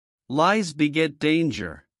lies beget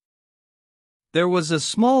danger. There was a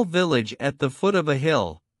small village at the foot of a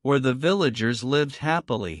hill, where the villagers lived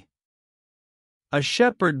happily. A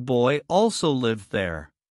shepherd boy also lived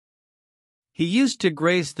there. He used to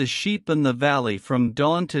graze the sheep in the valley from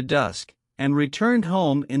dawn to dusk, and returned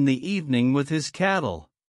home in the evening with his cattle.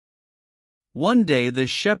 One day the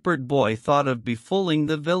shepherd boy thought of befooling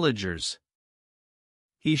the villagers.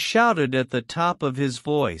 He shouted at the top of his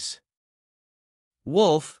voice,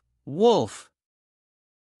 "Wolf, wolf!"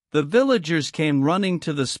 The villagers came running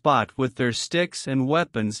to the spot with their sticks and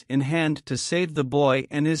weapons in hand to save the boy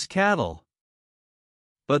and his cattle.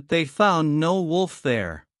 But they found no wolf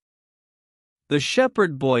there. The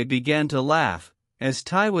shepherd boy began to laugh, as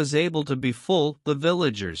Ty was able to befool the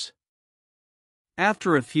villagers.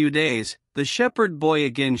 After a few days, the shepherd boy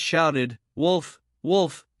again shouted, "Wolf,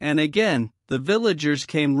 wolf," and again, the villagers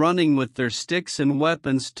came running with their sticks and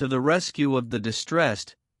weapons to the rescue of the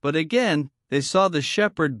distressed, but again, they saw the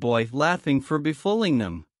shepherd boy laughing for befooling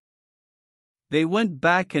them. They went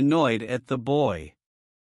back annoyed at the boy.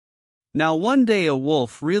 Now one day a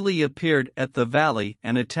wolf really appeared at the valley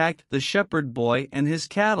and attacked the shepherd boy and his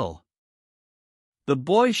cattle. The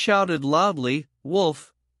boy shouted loudly,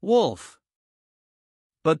 "Wolf, wolf!"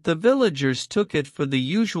 But the villagers took it for the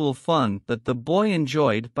usual fun that the boy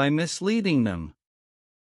enjoyed by misleading them.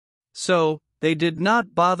 So, they did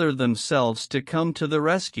not bother themselves to come to the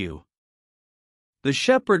rescue. The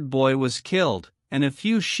shepherd boy was killed, and a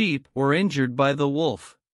few sheep were injured by the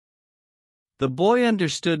wolf. The boy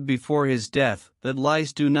understood before his death that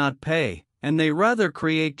lies do not pay, and they rather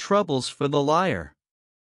create troubles for the liar.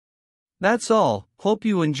 That's all. Hope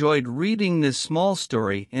you enjoyed reading this small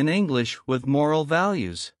story in English with moral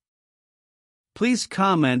values. Please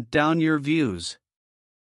comment down your views.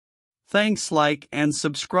 Thanks, like and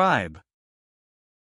subscribe.